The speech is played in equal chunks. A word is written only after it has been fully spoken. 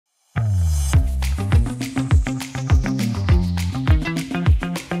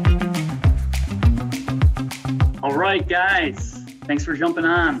right, guys, thanks for jumping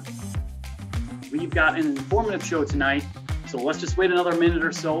on. We've got an informative show tonight, so let's just wait another minute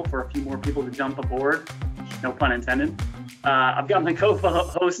or so for a few more people to jump aboard. No pun intended. I've got my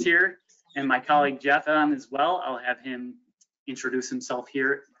co-host here and my colleague Jeff on as well. I'll have him introduce himself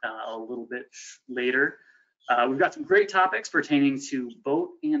here a little bit later. We've got some great topics pertaining to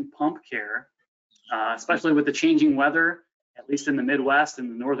boat and pump care, especially with the changing weather, at least in the Midwest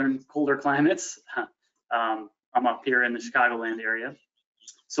and the northern colder climates. I'm up here in the Chicagoland area.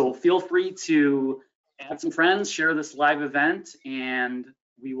 So feel free to add some friends, share this live event, and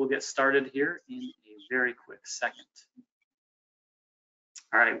we will get started here in a very quick second.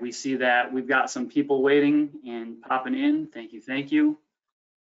 All right, we see that we've got some people waiting and popping in. Thank you, thank you.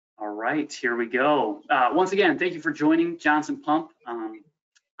 All right, here we go. Once again, thank you for joining Johnson Pump on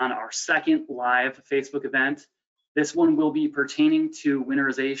our second live Facebook event. This one will be pertaining to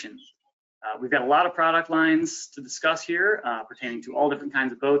winterization. We've got a lot of product lines to discuss here pertaining to all different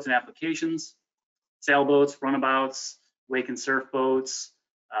kinds of boats and applications, sailboats, runabouts, wake and surf boats,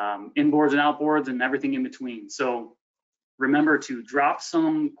 inboards and outboards, and everything in between. So remember to drop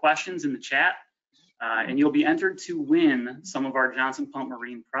some questions in the chat and you'll be entered to win some of our Johnson Pump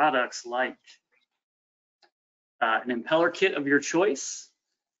Marine products like an impeller kit of your choice,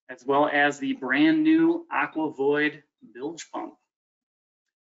 as well as the brand new Aqua Void bilge pump.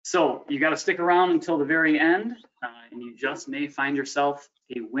 So you got to stick around until the very end, and you just may find yourself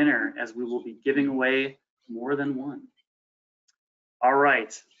a winner, as we will be giving away more than one. All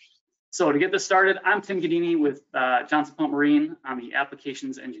right. So to get this started, I'm Tim Gadini with Johnson Pump Marine on the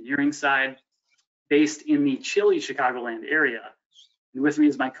applications engineering side, based in the chilly Chicagoland area. And with me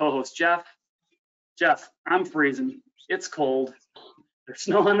is my co-host Jeff. Jeff, I'm freezing. It's cold. There's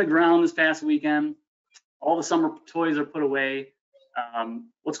snow on the ground this past weekend. All the summer toys are put away.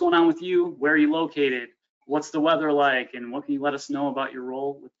 What's going on with you? Where are you located? What's the weather like? And what can you let us know about your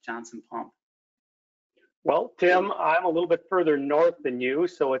role with Johnson Pump? Well, Tim, I'm a little bit further north than you,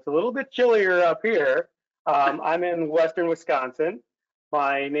 so it's a little bit chillier up here. I'm in western Wisconsin.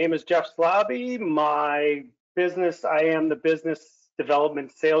 My name is Jeff Slobby. My business, I am the business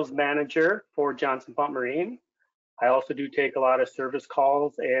development sales manager for Johnson Pump Marine. I also do take a lot of service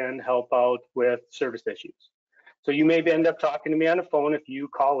calls and help out with service issues. So you may end up talking to me on the phone if you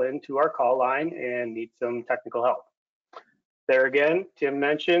call in to our call line and need some technical help. There again, Tim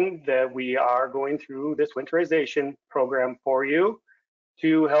mentioned that we are going through this winterization program for you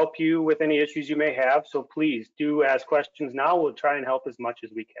to help you with any issues you may have. So please do ask questions now. We'll try and help as much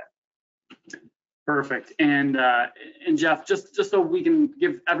as we can. Perfect. And Jeff, just so we can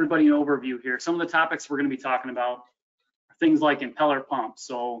give everybody an overview here, some of the topics we're going to be talking about are things like impeller pumps.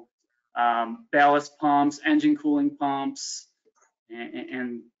 So ballast pumps, engine cooling pumps,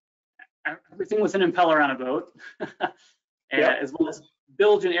 and everything with an impeller on a boat, Yep. As well as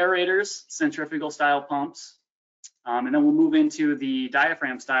bilge and aerators, centrifugal style pumps. And then we'll move into the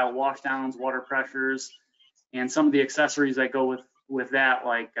diaphragm style washdowns, water pressures, and some of the accessories that go with that,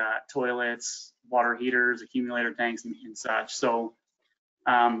 like toilets, water heaters, accumulator tanks, and such. So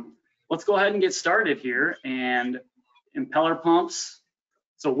let's go ahead and get started here. And impeller pumps.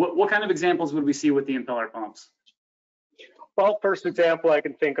 So what kind of examples would we see with the impeller pumps? Well, first example I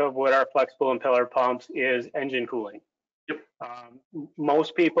can think of with our flexible impeller pumps is engine cooling. Yep.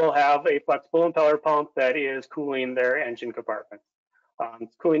 Most people have a flexible impeller pump that is cooling their engine compartment.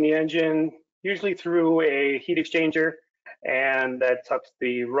 It's cooling the engine usually through a heat exchanger, and that sucks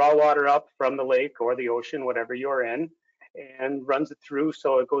the raw water up from the lake or the ocean, whatever you're in, and runs it through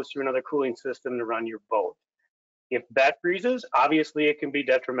so it goes through another cooling system to run your boat. If that freezes, obviously it can be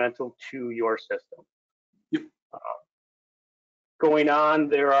detrimental to your system. Yep. Going on,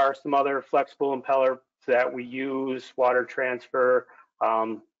 there are some other flexible impellers that we use, water transfer,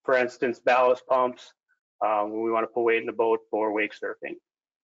 for instance, ballast pumps, when we want to put weight in the boat for wake surfing.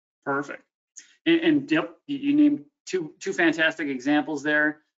 Perfect. And yep, you named two fantastic examples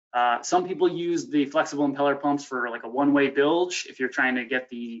there. Some people use the flexible impeller pumps for like a one-way bilge. If you're trying to get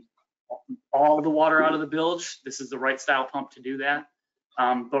all the water out of the bilge, this is the right style pump to do that.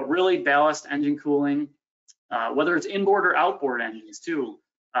 But really, ballast, engine cooling, whether it's inboard or outboard engines too,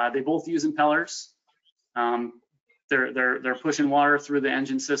 they both use impellers. They're pushing water through the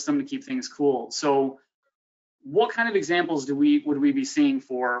engine system to keep things cool. So what kind of examples would we be seeing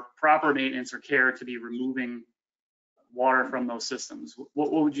for proper maintenance or care to be removing water from those systems?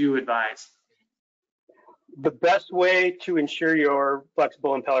 What would you advise? The best way to ensure your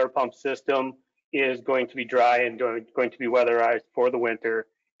flexible impeller pump system is going to be dry and going to be weatherized for the winter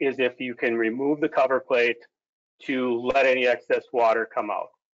is if you can remove the cover plate to let any excess water come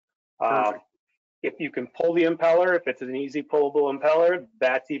out. If you can pull the impeller, if it's an easy pullable impeller,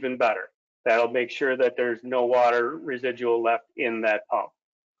 that's even better. That'll make sure that there's no water residual left in that pump.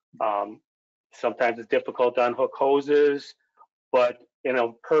 Sometimes it's difficult to unhook hoses, but in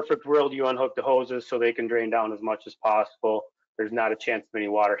a perfect world, you unhook the hoses so they can drain down as much as possible. There's not a chance of any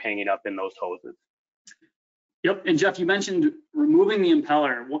water hanging up in those hoses. Yep, and Jeff, you mentioned removing the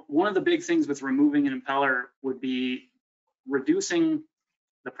impeller. One of the big things with removing an impeller would be reducing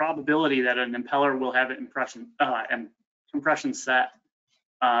the probability that an impeller will have an compression set.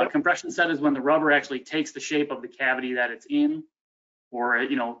 Compression set is when the rubber actually takes the shape of the cavity that it's in, or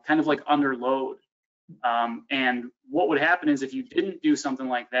kind of like under load. And what would happen is if you didn't do something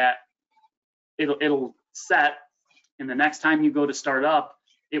like that, it'll set, and the next time you go to start up,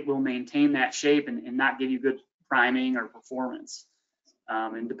 it will maintain that shape and not give you good priming or performance.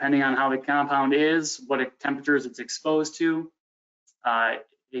 And depending on how the compound is, what temperatures it's exposed to,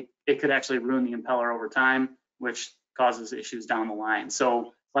 it could actually ruin the impeller over time, which causes issues down the line.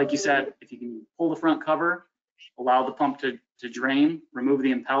 So like you said, if you can pull the front cover, allow the pump to drain, remove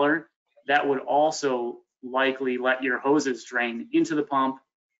the impeller, that would also likely let your hoses drain into the pump.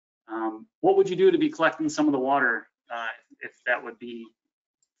 What would you do to be collecting some of the water if that would be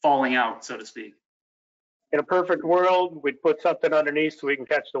falling out, so to speak? In a perfect world, we'd put something underneath so we can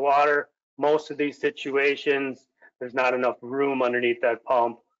catch the water. Most of these situations, there's not enough room underneath that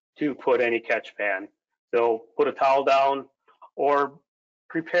pump to put any catch pan. So put a towel down or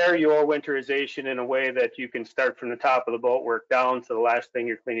prepare your winterization in a way that you can start from the top of the boat, work down, so the last thing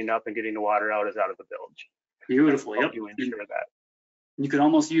you're cleaning up and getting the water out is out of the bilge. Beautiful. Yep. You ensure that. You could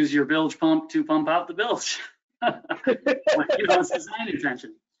almost use your bilge pump to pump out the bilge. It's design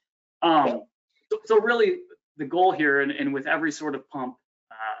intention. So really, the goal here, and with every sort of pump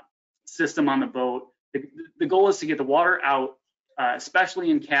system on the boat, the goal is to get the water out, especially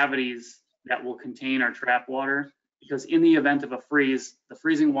in cavities that will contain our trap water, because in the event of a freeze, the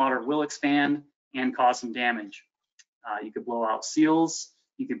freezing water will expand and cause some damage. You could blow out seals,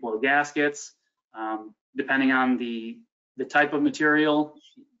 you could blow gaskets, depending on the type of material,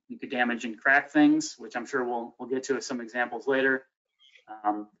 you could damage and crack things, which I'm sure we'll get to some examples later.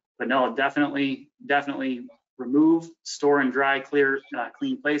 But no, definitely remove, store and dry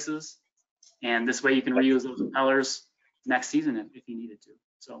clean places. And this way you can reuse those impellers next season if you needed to.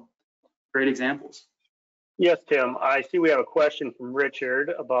 So great examples. Yes, Tim, I see we have a question from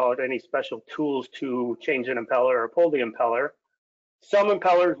Richard about any special tools to change an impeller or pull the impeller. Some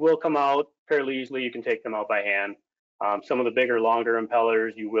impellers will come out fairly easily. You can take them out by hand. Some of the bigger, longer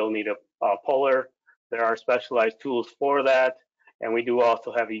impellers, you will need a puller. There are specialized tools for that. And we do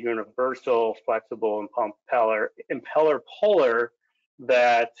also have a universal, flexible impeller puller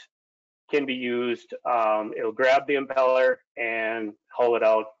that can be used. It'll grab the impeller and haul it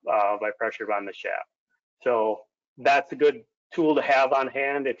out by pressure on the shaft. So that's a good tool to have on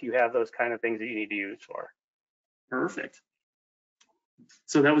hand if you have those kind of things that you need to use for. Perfect.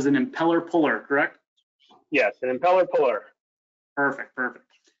 So that was an impeller puller, correct? Yes, an impeller puller. Perfect.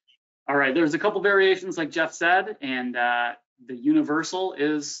 All right, there's a couple variations like Jeff said, and the universal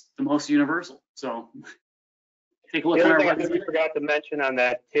is the most universal. So take a look at our website. We forgot to mention on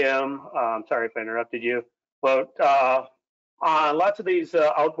that, Tim, sorry if I interrupted you, but lots of these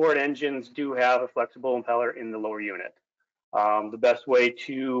outboard engines do have a flexible impeller in the lower unit. The best way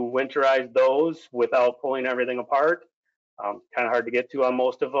to winterize those without pulling everything apart, kind of hard to get to on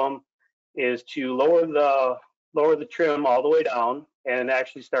most of them, is to lower the trim all the way down and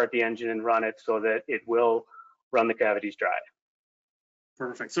actually start the engine and run it so that it will run the cavities dry.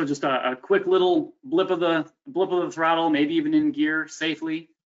 Perfect. So just a quick little blip of the throttle, maybe even in gear safely.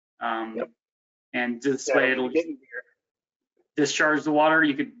 Yep. And this way it'll discharge the water.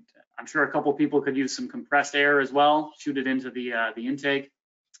 You could, I'm sure a couple people could use some compressed air as well, shoot it into the intake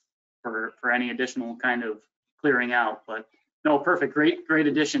for any additional kind of clearing out. But no, perfect. Great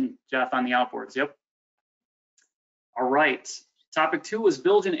addition, Jeff, on the outboards. Yep. All right. Topic 2 is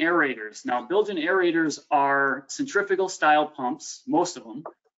bilge and aerators. Now, bilge and aerators are centrifugal style pumps, most of them,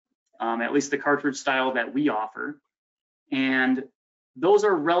 at least the cartridge style that we offer. And those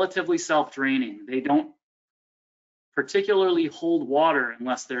are relatively self-draining. They don't particularly hold water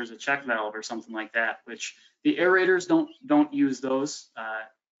unless there's a check valve or something like that, which the aerators don't use those,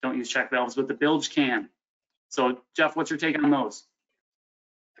 don't use check valves, but the bilge can. So Jeff, what's your take on those?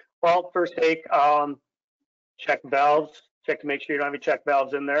 Well, first take, check valves. Check to make sure you don't have any check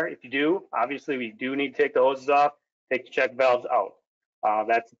valves in there. If you do, obviously we do need to take the hoses off, take the check valves out.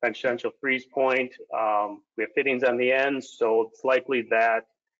 That's the potential freeze point. We have fittings on the ends, so it's likely that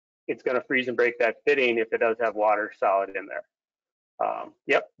it's going to freeze and break that fitting if it does have water solid in there.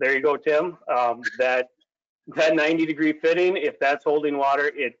 Yep, there you go, Tim. That 90-degree fitting, if that's holding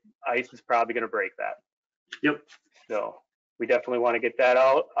water, ice is probably going to break that. Yep. So we definitely want to get that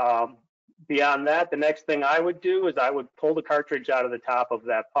out. Beyond that, the next thing I would do is I would pull the cartridge out of the top of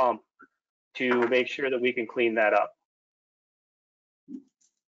that pump to make sure that we can clean that up.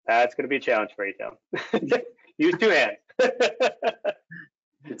 That's going to be a challenge for you, Tim. Use 2 hands.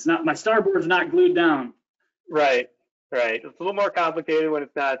 It's not, my starboard's not glued down. Right. It's a little more complicated when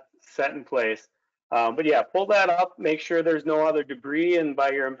it's not set in place. But yeah, pull that up, make sure there's no other debris in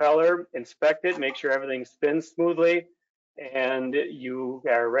by your impeller, inspect it, make sure everything spins smoothly, and you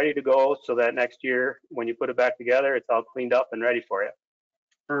are ready to go so that next year when you put it back together, it's all cleaned up and ready for you.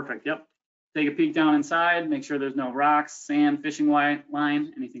 Perfect, yep. Take a peek down inside, make sure there's no rocks, sand, fishing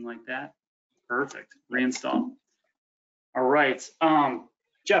line, anything like that. Perfect, reinstall. All right,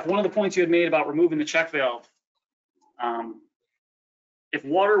 Jeff, one of the points you had made about removing the check valve, if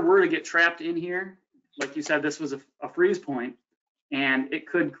water were to get trapped in here, like you said, this was a freeze point, and it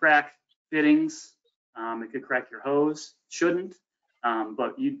could crack fittings, it could crack your hose, shouldn't,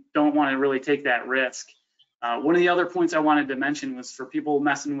 but you don't want to really take that risk. One of the other points I wanted to mention was for people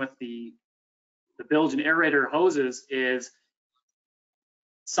messing with the bilge and aerator hoses is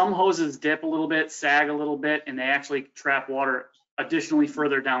some hoses dip a little bit, sag a little bit, and they actually trap water additionally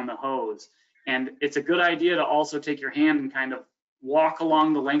further down the hose. And it's a good idea to also take your hand and kind of walk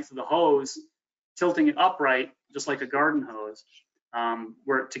along the length of the hose, tilting it upright, just like a garden hose,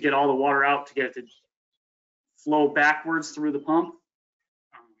 where to get all the water out, to get it to flow backwards through the pump,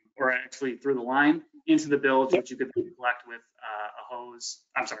 or actually through the line into the bilge, which you could collect with a hose,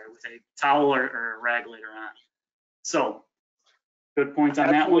 with a towel or a rag later on. So good points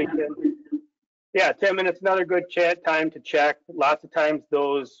on Absolutely, that one. Tim. Yeah, 10 minutes, another good time to check. Lots of times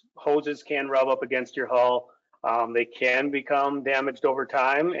those hoses can rub up against your hull. They can become damaged over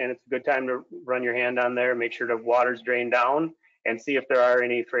time, and it's a good time to run your hand on there, make sure the water's drained down, and see if there are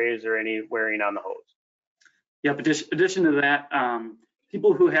any frays or any wearing on the hose. Yep, addition to that,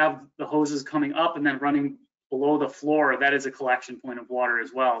 people who have the hoses coming up and then running below the floor, that is a collection point of water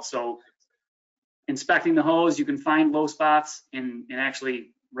as well. So inspecting the hose, you can find low spots and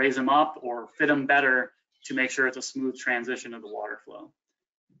actually raise them up or fit them better to make sure it's a smooth transition of the water flow.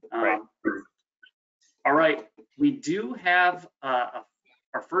 Right. All right, we do have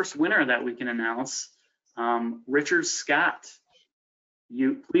our first winner that we can announce, Richard Scott.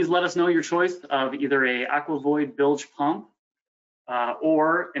 Please let us know your choice of either a AquaVoid bilge pump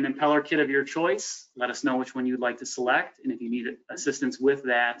or an impeller kit of your choice. Let us know which one you'd like to select, and if you need assistance with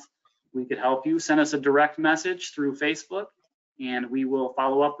that, we could help you. Send us a direct message through Facebook, and we will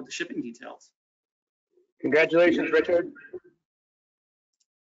follow up with the shipping details. Congratulations, Richard.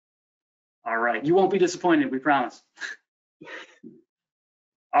 All right, you won't be disappointed, we promise.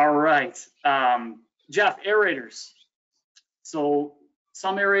 All right, Jeff, aerators. So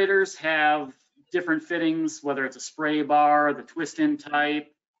some aerators have different fittings, whether it's a spray bar, the twist-in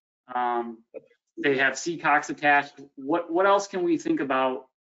type. They have seacocks attached. What else can we think about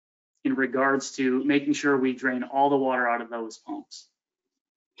in regards to making sure we drain all the water out of those pumps?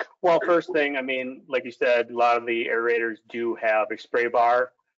 Well, first thing, I mean, like you said, a lot of the aerators do have a spray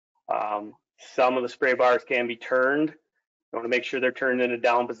bar. Some of the spray bars can be turned. You want to make sure they're turned in a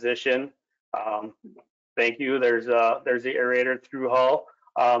down position. Thank you. There's the aerator through hull.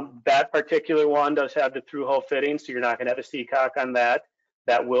 That particular one does have the through hull fitting, so you're not going to have a seacock on that.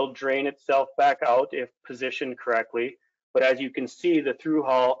 That will drain itself back out if positioned correctly. But as you can see, the through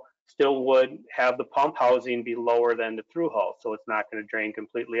hull still would have the pump housing be lower than the through hull, so it's not going to drain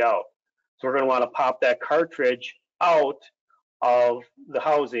completely out. So we're going to want to pop that cartridge out of the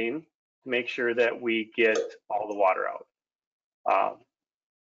housing to make sure that we get all the water out.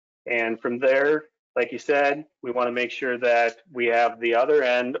 And from there, like you said, we want to make sure that we have the other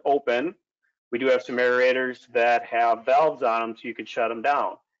end open. We do have some aerators that have valves on them so you can shut them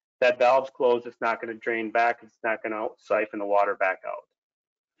down. That valve's closed, it's not going to drain back, it's not going to siphon the water back out.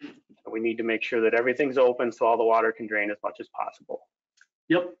 So we need to make sure that everything's open so all the water can drain as much as possible.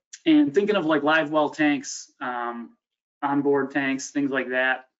 Yep, and thinking of like live well tanks, onboard tanks, things like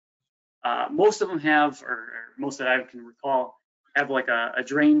that, most of them have, or most that I can recall, have like a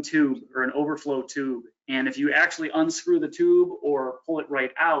drain tube or an overflow tube. And if you actually unscrew the tube or pull it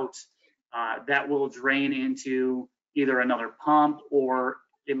right out, that will drain into either another pump or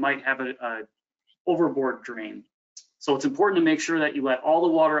it might have a overboard drain. So it's important to make sure that you let all the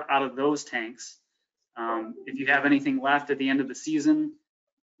water out of those tanks. If you have anything left at the end of the season,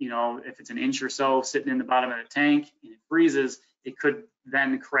 you know, if it's an inch or so sitting in the bottom of the tank and it freezes, it could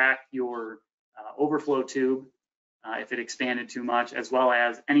then crack your overflow tube. if it expanded too much, as well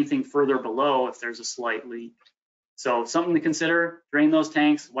as anything further below if there's a slight leak. So something to consider: drain those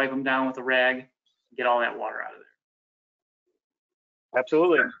tanks, wipe them down with a rag, get all that water out of there.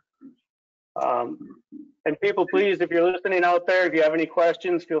 Absolutely. And people, please, if you're listening out there, if you have any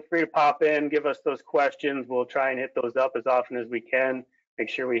questions, feel free to pop in, give us those questions. We'll try and hit those up as often as we can. Make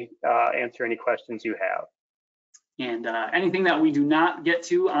sure we answer any questions you have. And anything that we do not get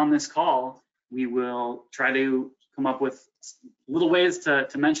to on this call, we will try to come up with little ways to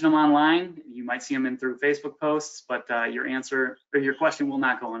mention them online. You might see them through Facebook posts, but your question will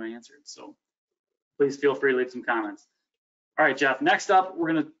not go unanswered. So please feel free to leave some comments. All right, Jeff, next up,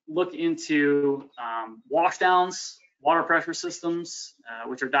 we're going to look into washdowns, water pressure systems,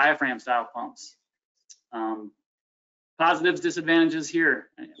 which are diaphragm style pumps. Positives, disadvantages here.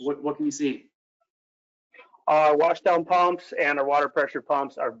 What can you see? Our washdown pumps and our water pressure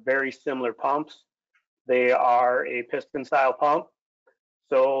pumps are very similar pumps. They are a piston style pump,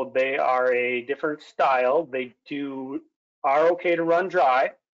 so they are a different style. They are okay to run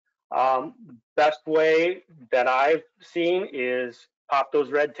dry. Best way that I've seen is pop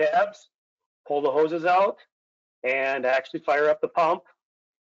those red tabs, pull the hoses out, and actually fire up the pump,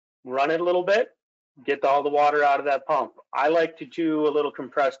 run it a little bit, get all the water out of that pump. I like to do a little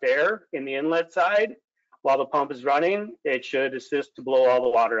compressed air in the inlet side while the pump is running. It should assist to blow all the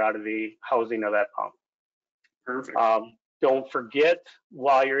water out of the housing of that pump. Perfect. Don't forget,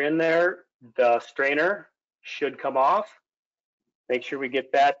 while you're in there, the strainer should come off. Make sure we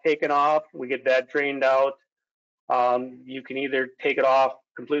get that taken off. We get that drained out. You can either take it off,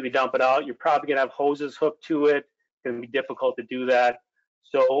 completely dump it out. You're probably gonna have hoses hooked to it. It's gonna be difficult to do that.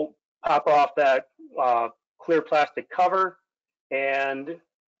 So pop off that clear plastic cover and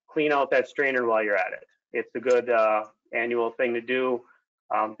clean out that strainer while you're at it. It's a good annual thing to do.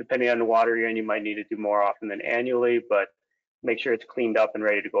 Depending on the water you're in, you might need to do more often than annually, but make sure it's cleaned up and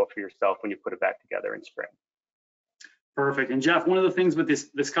ready to go for yourself when you put it back together in spring. Perfect. And Jeff, one of the things with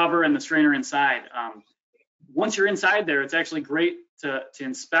this cover and the strainer inside, once you're inside there, it's actually great to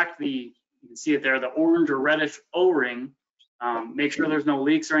inspect you can see it there, the orange or reddish O-ring. Make sure there's no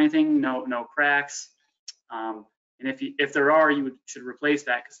leaks or anything, no cracks. And if there are, you should replace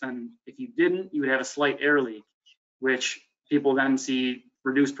that, because then if you didn't, you would have a slight air leak, which people then see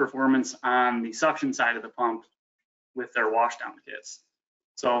reduced performance on the suction side of the pump with their washdown kits.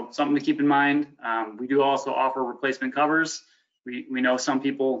 So something to keep in mind. We do also offer replacement covers. We know some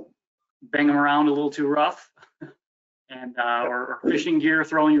people bang them around a little too rough, and or fishing gear,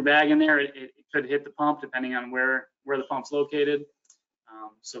 throwing your bag in there, it could hit the pump depending on where the pump's located.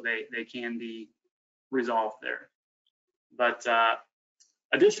 So they can be resolved there. But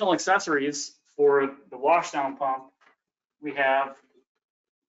additional accessories for the washdown pump, we have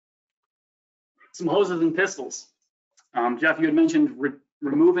some hoses and pistols. Jeff, you had mentioned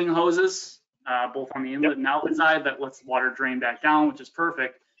removing hoses, both on the inlet and outlet side, that lets water drain back down, which is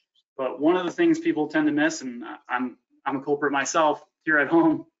perfect. But one of the things people tend to miss, and I'm a culprit myself here at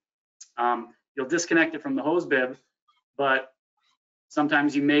home, you'll disconnect it from the hose bib, but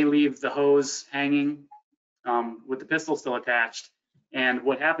sometimes you may leave the hose hanging with the pistol still attached. And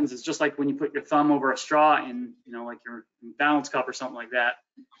what happens is, just like when you put your thumb over a straw in, like your McDonald's cup or something like that,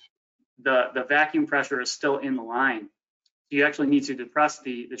 the vacuum pressure is still in the line. You actually need to depress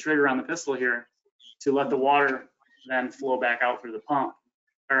the trigger on the pistol here to let the water then flow back out through the pump,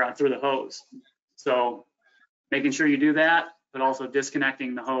 or through the hose. So making sure you do that, but also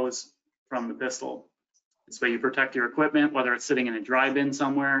disconnecting the hose from the pistol. This way you protect your equipment, whether it's sitting in a dry bin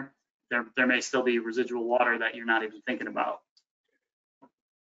somewhere. There may still be residual water that you're not even thinking about.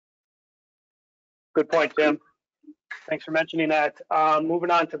 Good point, Tim. Thanks for mentioning that.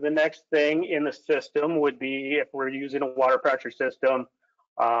 Moving on to the next thing in the system would be, if we're using a water pressure system,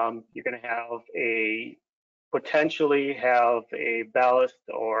 you're going to potentially have a ballast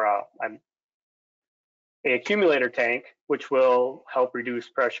or an accumulator tank, which will help reduce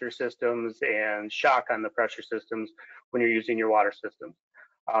pressure systems and shock on the pressure systems when you're using your water system.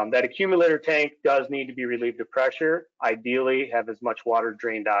 That accumulator tank does need to be relieved of pressure. Ideally, have as much water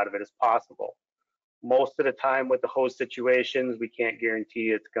drained out of it as possible. Most of the time with the hose situations, we can't guarantee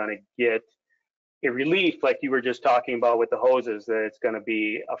it's going to get a relief like you were just talking about with the hoses, that it's going to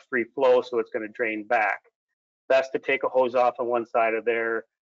be a free flow, so it's going to drain back. Best to take a hose off on one side of there,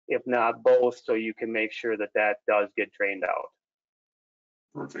 if not both, so you can make sure that does get drained out.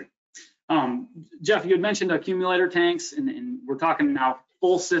 Perfect. Jeff, you had mentioned accumulator tanks, and we're talking now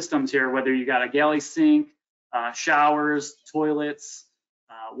full systems here, whether you got a galley sink, showers, toilets,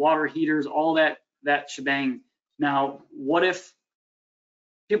 water heaters, all that shebang. Now, what if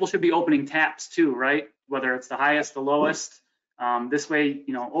people should be opening taps too, right? Whether it's the highest, the lowest. This way,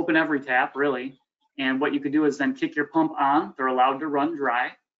 you know, open every tap really. And what you could do is then kick your pump on. They're allowed to run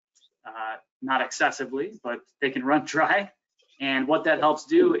dry, not excessively, but they can run dry. And what that helps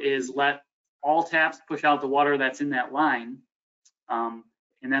do is let all taps push out the water that's in that line. And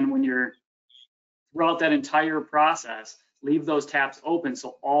then when you're throughout that entire process, leave those taps open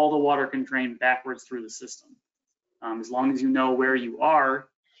so all the water can drain backwards through the system. As long as you know where you are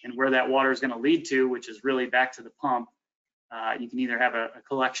and where that water is going to lead to, which is really back to the pump, you can either have a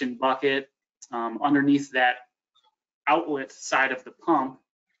collection bucket underneath that outlet side of the pump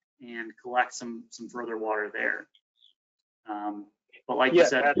and collect some further water there. But like you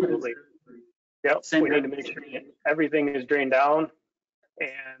said, absolutely. Yep, we need to make sure that everything is drained down,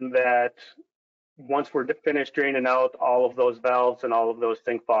 and that once we're finished draining out all of those valves and all of those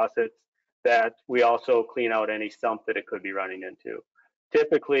sink faucets, that we also clean out any sump that it could be running into.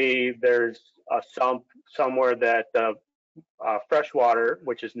 Typically, there's a sump somewhere that fresh water,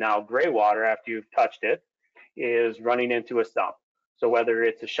 which is now gray water after you've touched it, is running into a sump. So whether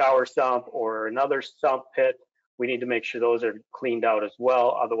it's a shower sump or another sump pit, we need to make sure those are cleaned out as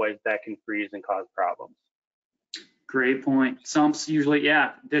well. Otherwise, that can freeze and cause problems. Great point. Sumps usually,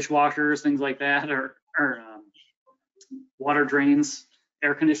 yeah, dishwashers, things like that, or water drains,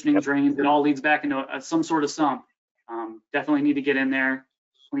 air conditioning drains. It all leads back into some sort of sump. Definitely need to get in there,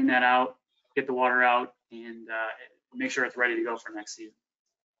 clean that out, get the water out, and make sure it's ready to go for next season.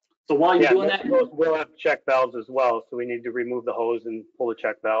 So while you're doing that, we'll have check valves as well. So we need to remove the hose and pull the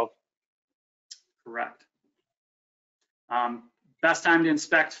check valve. Correct. Best time to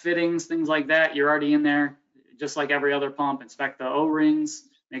inspect fittings, things like that. You're already in there. Just like every other pump, inspect the O-rings,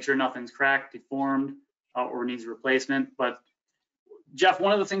 make sure nothing's cracked, deformed, or needs replacement. But Jeff,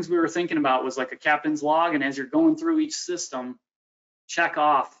 one of the things we were thinking about was like a captain's log, and as you're going through each system, check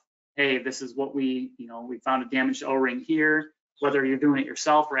off, hey, this is what we found a damaged O-ring here, whether you're doing it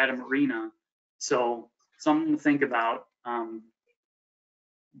yourself or at a marina. So something to think about.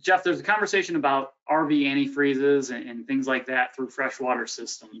 Jeff, there's a conversation about RV antifreezes and things like that through freshwater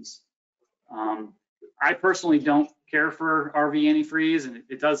systems. I personally don't care for RV antifreeze, and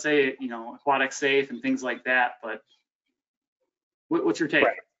it does say, you know, aquatic safe and things like that, but what's your take?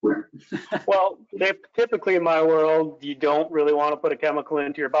 Right. Well, typically in my world, you don't really want to put a chemical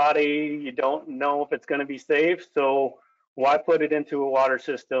into your body. You don't know if it's going to be safe, so why put it into a water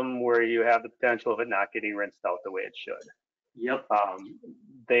system where you have the potential of it not getting rinsed out the way it should? Yep.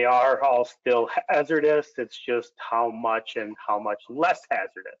 They are all still hazardous. It's just how much and how much less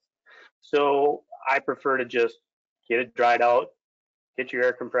hazardous. So I prefer to just get it dried out, get your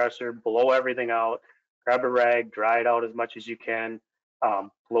air compressor, blow everything out, grab a rag, dry it out as much as you can,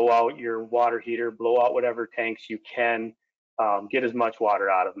 blow out your water heater, blow out whatever tanks you can, get as much water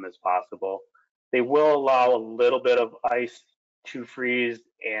out of them as possible. They will allow a little bit of ice to freeze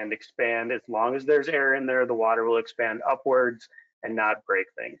and expand. As long as there's air in there, the water will expand upwards and not break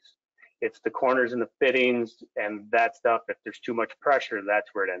things. It's the corners and the fittings and that stuff. If there's too much pressure, that's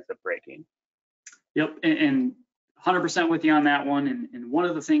where it ends up breaking. Yep, and 100% with you on that one. And one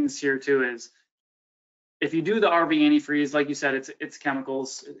of the things here too is if you do the RV antifreeze, like you said, it's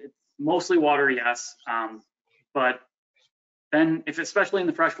chemicals, it's mostly water, yes, but then especially in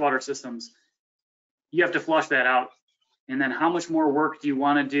the freshwater systems, you have to flush that out. And then how much more work do you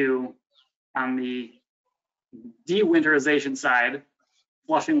want to do on the de-winterization side,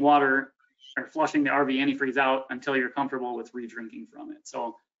 flushing water or flushing the RV antifreeze out until you're comfortable with re-drinking from it?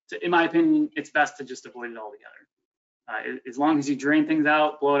 So in my opinion, it's best to just avoid it altogether. As long as you drain things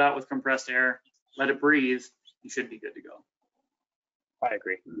out, blow it out with compressed air, let it breathe, you should be good to go. I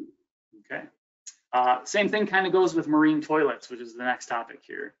agree. Okay. Same thing kind of goes with marine toilets, which is the next topic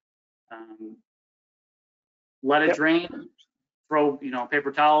here. Let it drain, throw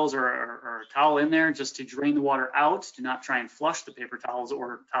paper towels or a towel in there just to drain the water out. Do not try and flush the paper towels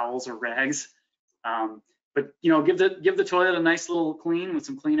or rags. But give the toilet a nice little clean with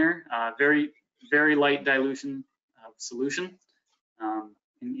some cleaner, very, very light dilution solution,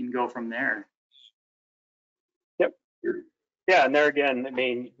 and go from there. Yep. Yeah, and there again, I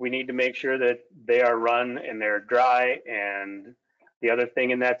mean, we need to make sure that they are run and they're dry. And the other thing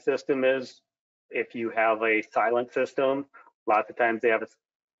in that system is if you have a silent system, lots of times they have a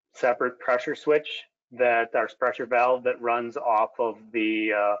separate pressure switch pressure valve that runs off of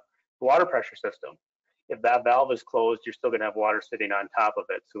the water pressure system. If that valve is closed, you're still going to have water sitting on top of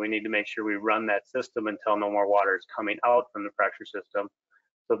it. So we need to make sure we run that system until no more water is coming out from the pressure system.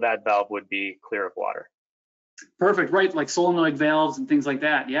 So that valve would be clear of water. Perfect, right? Like solenoid valves and things like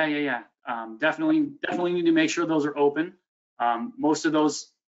that. Yeah. Definitely need to make sure those are open. Most of those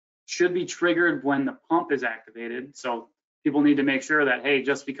should be triggered when the pump is activated. So people need to make sure that, hey,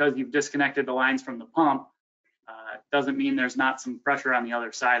 just because you've disconnected the lines from the pump, doesn't mean there's not some pressure on the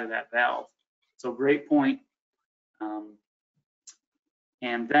other side of that valve. So great point.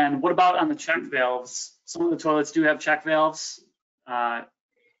 And then what about on the check valves? Some of the toilets do have check valves.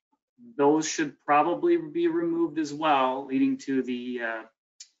 Those should probably be removed as well, leading to the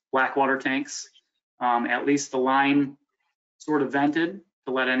black water tanks. At least the line sort of vented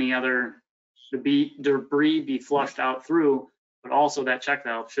to let any other debris be flushed out through, but also that check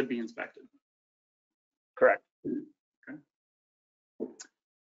valve should be inspected. Correct. Okay.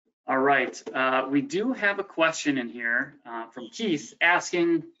 All right, we do have a question in here from Keith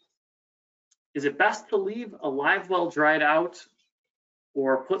asking, is it best to leave a live well dried out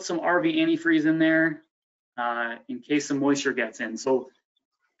or put some RV antifreeze in there in case some moisture gets in? So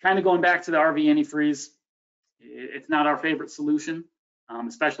kind of going back to the RV antifreeze, it's not our favorite solution,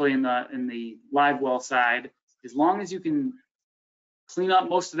 especially in the live well side. As long as you can clean up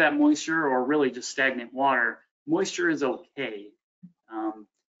most of that moisture or really just stagnant water, moisture is okay.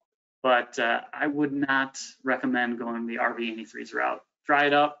 But I would not recommend going the RV antifreeze route. Dry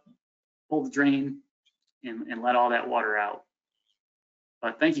it up, pull the drain, and let all that water out.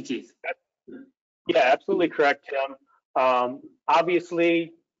 But thank you, Keith. Yeah, absolutely correct, Tim.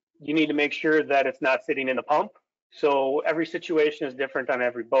 Obviously, you need to make sure that it's not sitting in the pump. So every situation is different on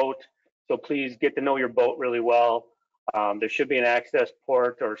every boat. So please get to know your boat really well. There should be an access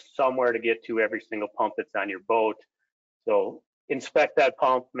port or somewhere to get to every single pump that's on your boat. So inspect that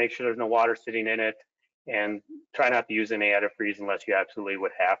pump, make sure there's no water sitting in it, and try not to use any antifreeze unless you absolutely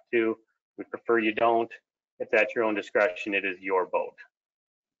would have to. We prefer you don't. It's at your own discretion. It is your boat.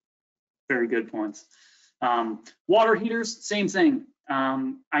 Very good points. Water heaters, same thing.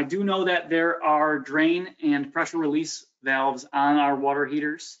 I do know that there are drain and pressure release valves on our water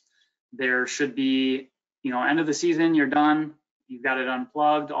heaters. There should be, end of the season, you're done, you've got it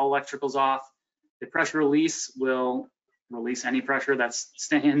unplugged, all electricals off. The pressure release will release any pressure that's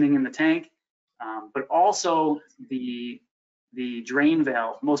standing in the tank, but also the drain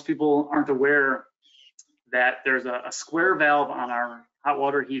valve. Most people aren't aware that there's a square valve on our hot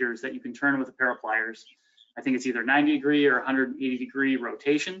water heaters that you can turn with a pair of pliers. I think it's either 90 degree or 180 degree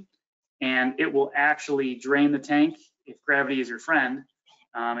rotation, and it will actually drain the tank if gravity is your friend,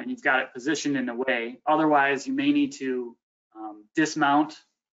 and you've got it positioned in a way. Otherwise, you may need to dismount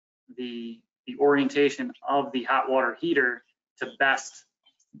the orientation of the hot water heater to best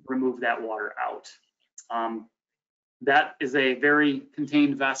remove that water out. That is a very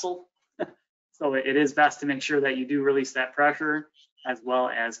contained vessel, so it is best to make sure that you do release that pressure as well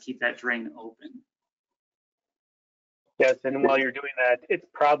as keep that drain open. Yes, and while you're doing that, it's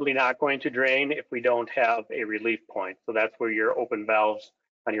probably not going to drain if we don't have a relief point. So that's where your open valves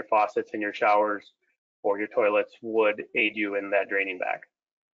on your faucets and your showers or your toilets would aid you in that draining back.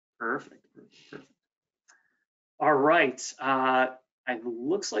 Perfect. All right, it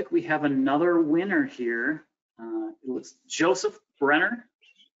looks like we have another winner here. It looks Joseph Brenner.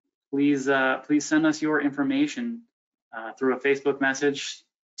 Please send us your information through a Facebook message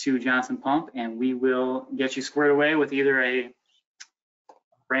to Johnson Pump, and we will get you squared away with either a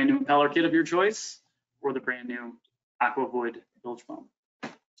brand new impeller kit of your choice or the brand new AquaVoid bilge pump.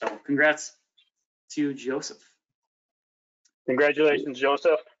 So congrats to Joseph. Congratulations,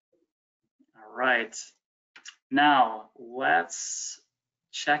 Joseph. All right. Now let's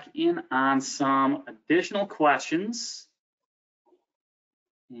check in on some additional questions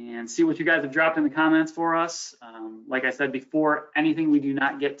and see what you guys have dropped in the comments for us. Like I said before, anything we do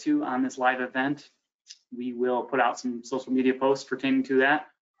not get to on this live event, we will put out some social media posts pertaining to that,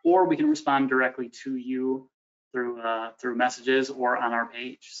 or we can respond directly to you through messages or on our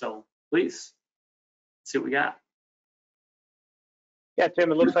page. So please, see what we got. Yeah,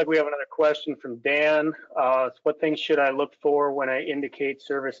 Tim, it looks like we have another question from Dan. What things should I look for when I indicate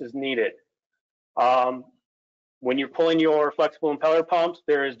service is needed? When you're pulling your flexible impeller pumps,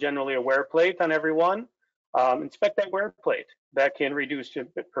 there is generally a wear plate on every one. Inspect that wear plate. That can reduce your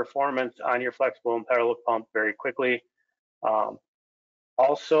performance on your flexible impeller pump very quickly.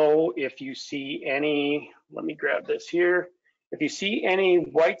 Also, if you see any, let me grab this here. If you see any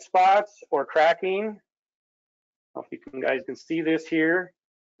white spots or cracking, I don't know if you guys can see this here,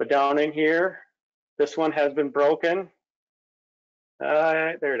 but down in here, this one has been broken.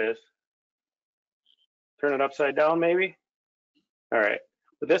 There it is. Turn it upside down, maybe. All right,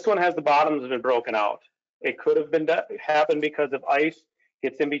 but this one has the bottoms been broken out. It could have been happened because of ice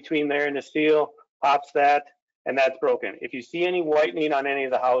gets in between there and the steel, pops that, and that's broken. If you see any whitening on any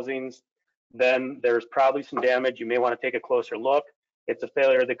of the housings, then there's probably some damage. You may want to take a closer look. It's a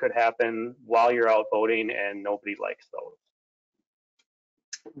failure that could happen while you're out boating, and nobody likes those.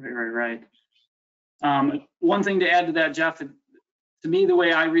 Right. One thing to add to that, Jeff, to me, the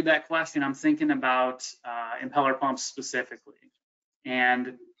way I read that question, I'm thinking about impeller pumps specifically.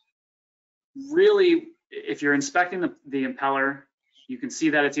 And really, if you're inspecting the impeller, you can see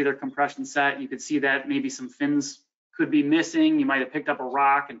that it's either compression set. You could see that maybe some fins could be missing. You might have picked up a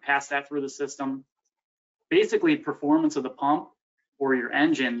rock and passed that through the system. Basically, performance of the pump or your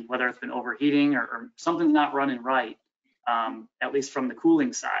engine, whether it's been overheating or something's not running right, at least from the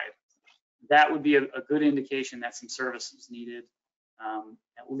cooling side, that would be a good indication that some service is needed.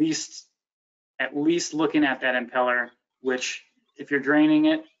 At least looking at that impeller, which if you're draining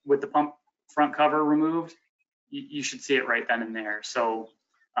it with the pump front cover removed, you should see it right then and there. So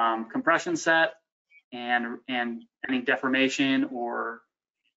compression set and any deformation or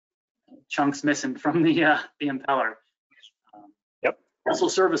chunks missing from the impeller. Yep. Also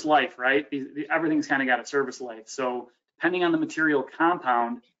service life, right? Everything's kind of got a service life. So depending on the material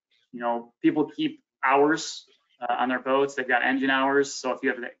compound, people keep hours on their boats. They've got engine hours. So if you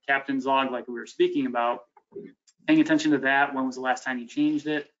have that captain's log like we were speaking about, paying attention to that. When was the last time you changed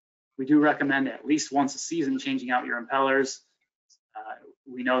it? We do recommend at least once a season changing out your impellers.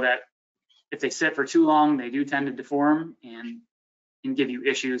 We know that if they sit for too long, they do tend to deform and can give you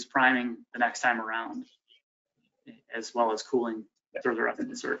issues priming the next time around, as well as cooling further up in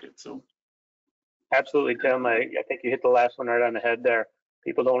the circuit. So, absolutely, Tim. I think you hit the last one right on the head there.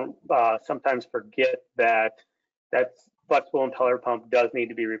 People don't sometimes forget that flexible impeller pump does need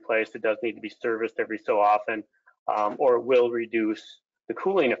to be replaced. It does need to be serviced every so often, or it will reduce the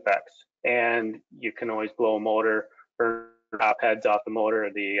cooling effects. And you can always blow a motor, burn top heads off the motor.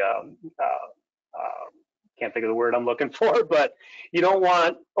 Can't think of the word I'm looking for, but you don't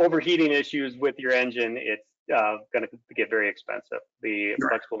want overheating issues with your engine. It's going to get very expensive. The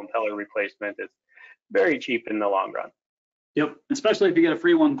flexible impeller replacement is very cheap in the long run. Yep, especially if you get a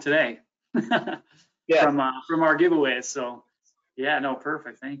free one today yeah. from our giveaways. So yeah, no,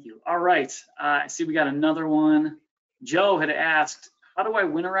 perfect. Thank you. All right, I see we got another one. Joe had asked, how do I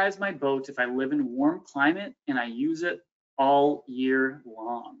winterize my boat if I live in warm climate and I use it all year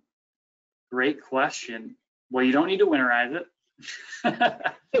long? Great question. Well, you don't need to winterize it,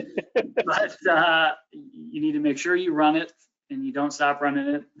 but you need to make sure you run it and you don't stop running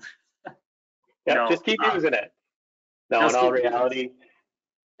it. Yeah, just keep using it. No, in all reality,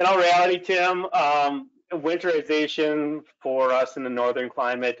 Tim, winterization for us in the northern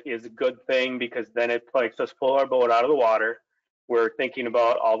climate is a good thing because then it makes us pull our boat out of the water. We're thinking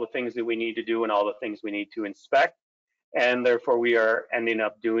about all the things that we need to do and all the things we need to inspect, and therefore we are ending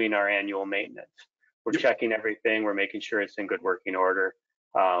up doing our annual maintenance. We're checking everything. We're making sure it's in good working order.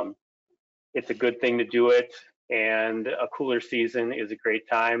 It's a good thing to do it, and a cooler season is a great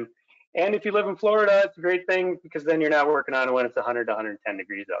time. And if you live in Florida, it's a great thing because then you're not working on it when it's 100 to 110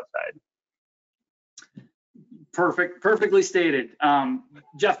 degrees outside. Perfectly stated.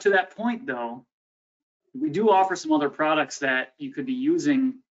 Jeff, to that point though, we do offer some other products that you could be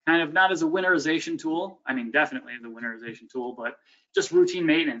using kind of not as a winterization tool. I mean, definitely as a winterization tool, but just routine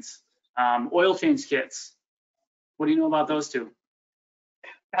maintenance. Oil change kits. What do you know about those two?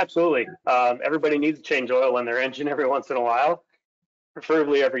 Absolutely. Everybody needs to change oil in their engine every once in a while,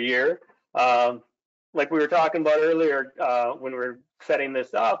 preferably every year. Like we were talking about earlier when we were setting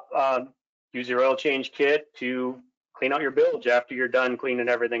this up, use your oil change kit to clean out your bilge after you're done cleaning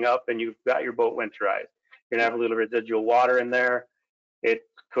everything up and you've got your boat winterized. You're gonna have a little residual water in there. It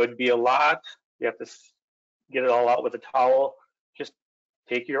could be a lot. You have to get it all out with a towel. Just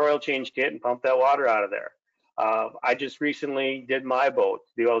take your oil change kit and pump that water out of there. I just recently did my boat.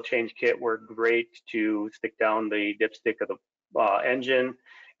 The oil change kit worked great to stick down the dipstick of the engine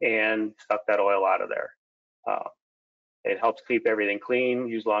and suck that oil out of there. It helps keep everything clean.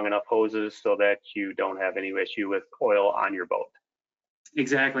 Use long enough hoses so that you don't have any issue with oil on your boat.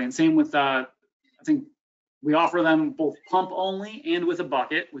 Exactly, and same with I think we offer them both pump only and with a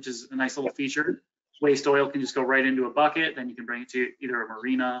bucket, which is a nice little feature. Waste oil can just go right into a bucket, then you can bring it to either a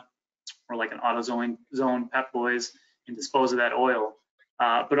marina or like an AutoZone Pep Boys and dispose of that oil.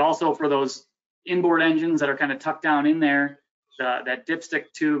 But also for those inboard engines that are kind of tucked down in there, that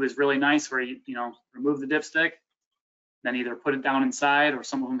dipstick tube is really nice where you remove the dipstick, then either put it down inside, or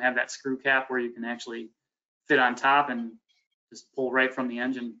some of them have that screw cap where you can actually fit on top and just pull right from the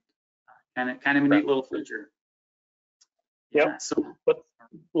engine. Kind of a neat little feature. Yep. Yeah, so, but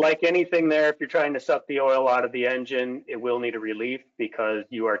like anything there, if you're trying to suck the oil out of the engine, it will need a relief because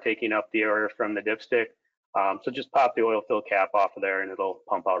you are taking up the air from the dipstick. So just pop the oil fill cap off of there and it'll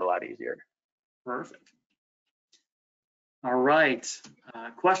pump out a lot easier. Perfect. All right.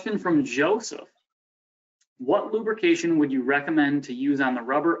 Question from Joseph. What lubrication would you recommend to use on the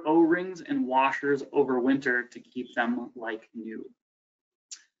rubber O-rings and washers over winter to keep them like new?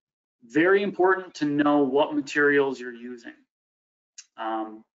 Very important to know what materials you're using.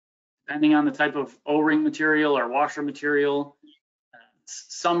 Depending on the type of O-ring material or washer material,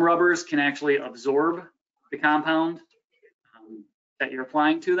 some rubbers can actually absorb the compound that you're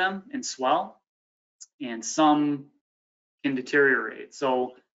applying to them and swell, and some can deteriorate.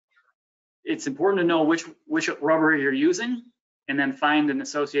 So it's important to know which rubber you're using and then find an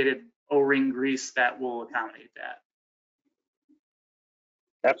associated O-ring grease that will accommodate that.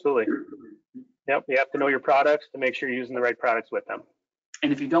 Absolutely. Yep, you have to know your products to make sure you're using the right products with them.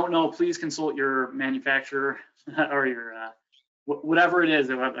 And if you don't know, please consult your manufacturer or your whatever it is,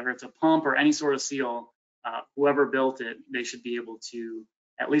 whether it's a pump or any sort of seal, whoever built it, they should be able to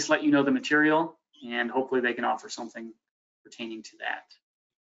at least let you know the material, and hopefully they can offer something pertaining to that.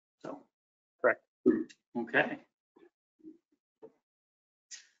 So. Correct. Okay.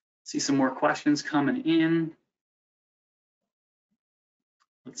 See some more questions coming in.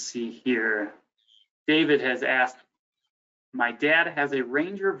 Let's see here. David has asked, my dad has a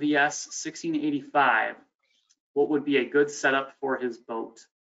Ranger VS 1685. What would be a good setup for his boat?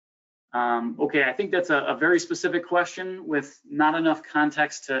 Okay, I think that's a very specific question with not enough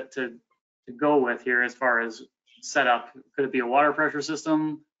context to go with here as far as setup. Could it be a water pressure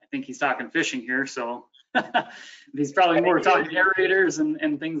system? I think he's talking fishing here, so he's probably more talking aerators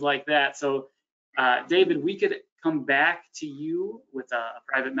and things like that. So David, we could come back to you with a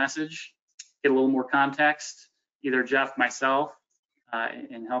private message, get a little more context, either Jeff, myself,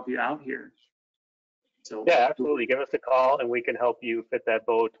 and help you out here. So yeah, absolutely. Give us a call and we can help you fit that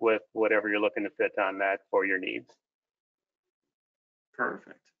boat with whatever you're looking to fit on that for your needs.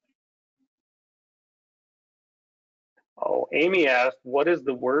 Perfect. Oh, Amy asked, what is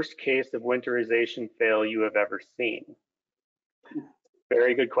the worst case of winterization fail you have ever seen?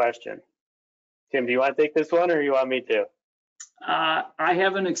 Very good question. Tim, do you want to take this one or you want me to? I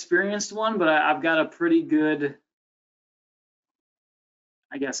haven't experienced one, but I've got a pretty good,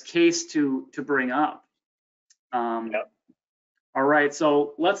 I guess, case to bring up. Yep. All right,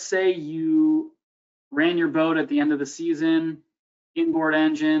 so let's say you ran your boat at the end of the season, inboard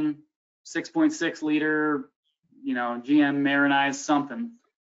engine, 6.6 liter, you know, GM marinized something,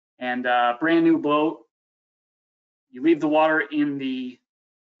 and brand new boat. You leave the water in the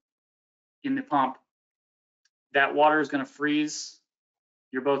pump. That water is going to freeze.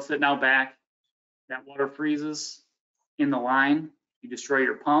 Your boat's sitting out back. That water freezes in the line. You destroy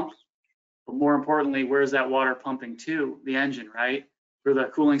your pump. But more importantly, where's that water pumping to? The engine, right? Through the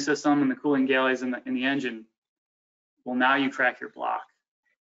cooling system and the cooling galleys in the engine. Well, now you crack your block.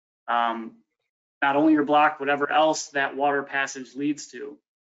 Not only your block, whatever else that water passage leads to.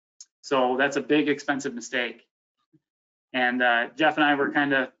 So that's a big, expensive mistake. And Jeff and I were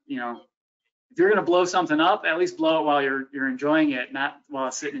kind of, you know, if you're going to blow something up, at least blow it while you're enjoying it, not while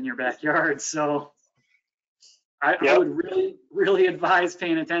it's sitting in your backyard. So I would really advise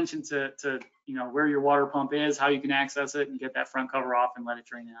paying attention to you know, where your water pump is, how you can access it, and get that front cover off and let it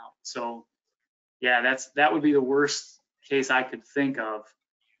drain out. So yeah, that would be the worst case I could think of.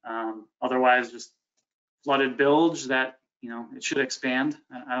 Otherwise, just flooded bilge that, you know, it should expand.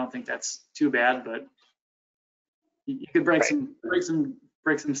 I don't think that's too bad, but you could break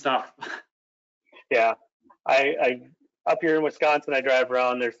some stuff. Yeah, I up here in Wisconsin, I drive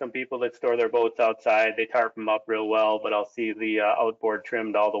around. There's some people that store their boats outside. They tarp them up real well, but I'll see the outboard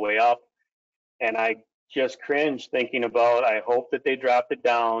trimmed all the way up, and I just cringe thinking about. I hope that they dropped it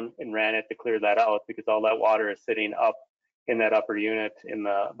down and ran it to clear that out, because all that water is sitting up in that upper unit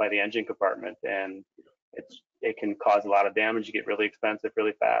by the engine compartment, and it can cause a lot of damage, get really expensive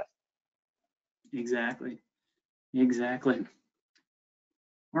really fast. Exactly.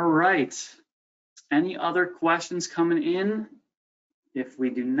 All right. Any other questions coming in? If we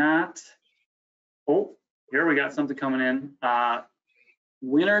do not, oh, here we got something coming in.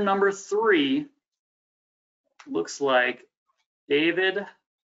 Winner number 3 looks like David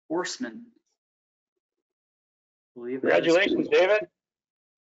Horseman. Congratulations, David.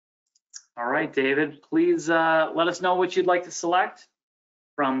 All right, David, please let us know what you'd like to select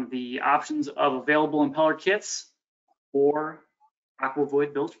from the options of available impeller kits or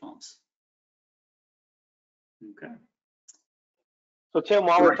AquaVoid bilge pumps. Okay. So Tim,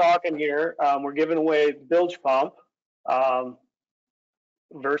 while we're talking here, we're giving away bilge pump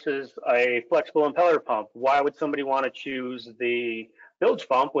versus a flexible impeller pump. Why would somebody want to choose the bilge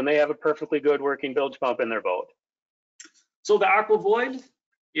pump when they have a perfectly good working bilge pump in their boat? So the AquaVoid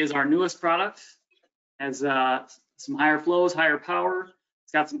is our newest product. Has some higher flows, higher power.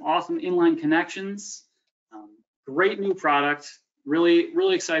 It's got some awesome inline connections. Great new product. Really,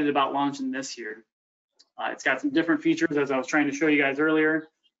 really excited about launching this year. It's got some different features, as I was trying to show you guys earlier.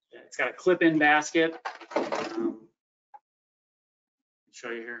 It's got a clip-in basket. Show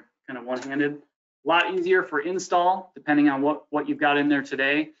you here, kind of one-handed. A lot easier for install, depending on what you've got in there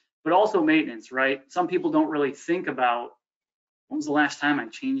today, but also maintenance, right? Some people don't really think about, when was the last time I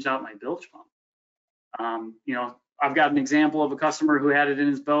changed out my bilge pump? You know, I've got an example of a customer who had it in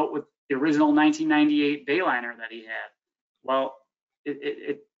his boat with the original 1998 Bayliner that he had. Well,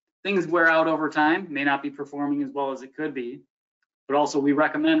 things wear out over time, may not be performing as well as it could be, but also we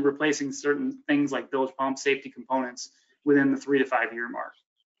recommend replacing certain things like bilge pump safety components within the 3 to 5 year mark.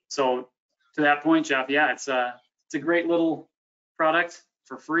 So to that point, Jeff, yeah, it's a great little product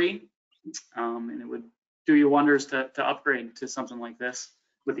for free, and it would do you wonders to upgrade to something like this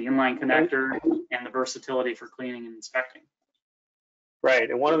with the inline connector and the versatility for cleaning and inspecting. Right,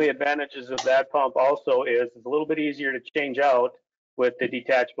 and one of the advantages of that pump also is it's a little bit easier to change out with the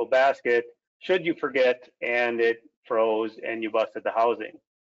detachable basket should you forget and it froze and you busted the housing.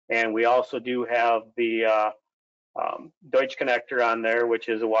 And we also do have the Deutsch connector on there, which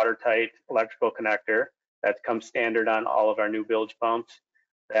is a watertight electrical connector that comes standard on all of our new bilge pumps.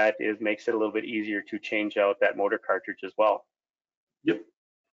 That makes it a little bit easier to change out that motor cartridge as well. Yep,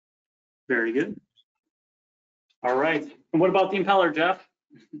 very good. All right, and what about the impeller, Jeff?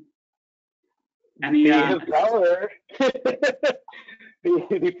 And the impeller,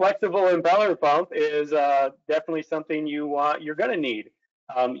 the flexible impeller pump is definitely something you're going to need.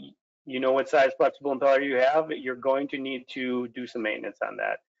 You know what size flexible impeller you have, you're going to need to do some maintenance on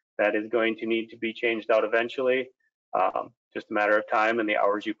that. That is going to need to be changed out eventually, just a matter of time and the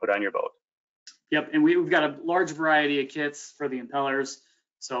hours you put on your boat. Yep, and we've got a large variety of kits for the impellers.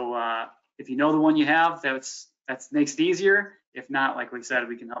 So if you know the one you have, that makes it easier. If not, like we said,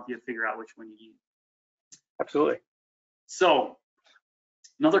 we can help you figure out which one you need. Absolutely. So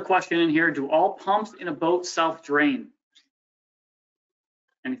another question in here, do all pumps in a boat self-drain?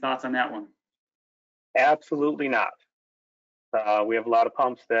 Any thoughts on that one? Absolutely not. We have a lot of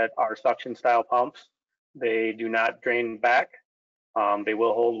pumps that are suction style pumps. They do not drain back. They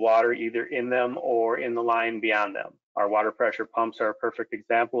will hold water either in them or in the line beyond them. Our water pressure pumps are a perfect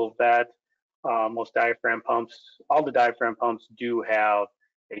example of that. Most diaphragm pumps, all the diaphragm pumps do have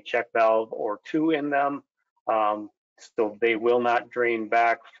a check valve or two in them. So they will not drain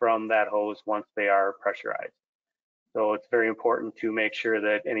back from that hose once they are pressurized. So it's very important to make sure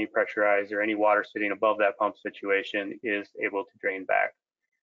that any pressurized or any water sitting above that pump situation is able to drain back.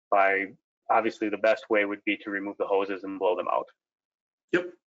 Obviously, the best way would be to remove the hoses and blow them out.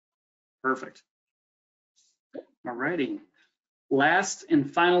 Yep, perfect. All righty. Last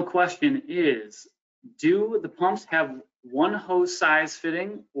and final question is, do the pumps have one hose size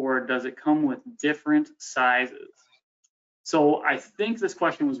fitting or does it come with different sizes? So I think this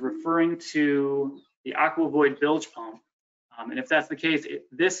question was referring to the AquaVoid bilge pump. And if that's the case,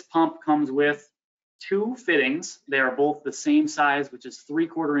 this pump comes with two fittings. They are both the same size, which is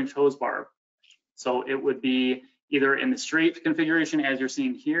 3/4 inch hose barb. So it would be either in the straight configuration as you're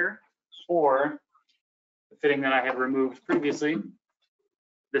seeing here, or the fitting that I had removed previously,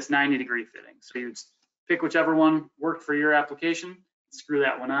 this 90-degree fitting. So you pick whichever one worked for your application, screw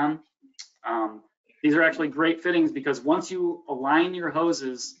that one on. These are actually great fittings because once you align your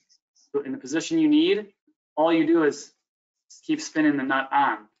hoses in the position you need, all you do is keep spinning the nut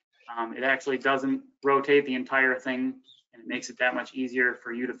on. It actually doesn't rotate the entire thing, and it makes it that much easier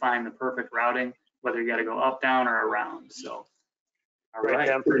for you to find the perfect routing, whether you got to go up, down, or around. So, all right.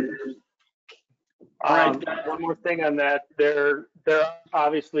 All right. One more thing on that. There are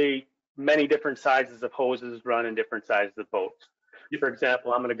obviously many different sizes of hoses run in different sizes of boats. For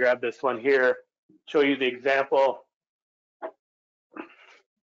example, I'm going to grab this one here, show you the example.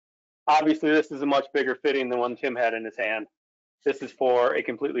 Obviously, this is a much bigger fitting than one Tim had in his hand. This is for a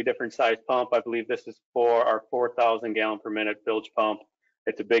completely different size pump. I believe this is for our 4,000 gallon per minute bilge pump.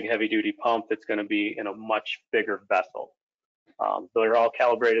 It's a big heavy duty pump that's going to be in a much bigger vessel. So they're all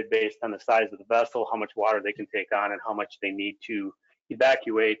calibrated based on the size of the vessel, how much water they can take on, and how much they need to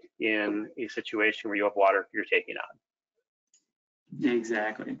evacuate in a situation where you have water you're taking on.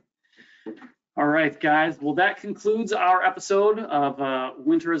 Exactly. All right, guys. Well, that concludes our episode of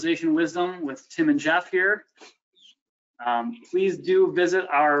Winterization Wisdom with Tim and Jeff here. Please do visit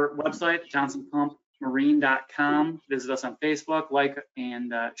our website, johnsonpumpmarine.com. Visit us on Facebook, like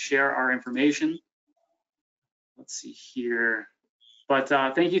and share our information. Let's see here. But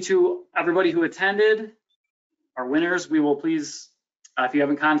thank you to everybody who attended. Our winners, we will please, if you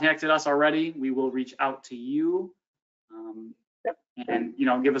haven't contacted us already, we will reach out to you Yep. And, you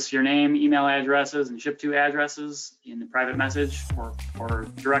know, give us your name, email addresses, and ship to addresses in the private message or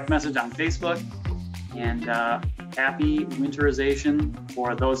direct message on Facebook. And happy winterization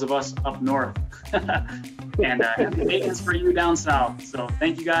for those of us up north. And happy maintenance for you down south. So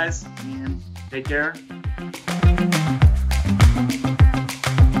thank you guys, and take care.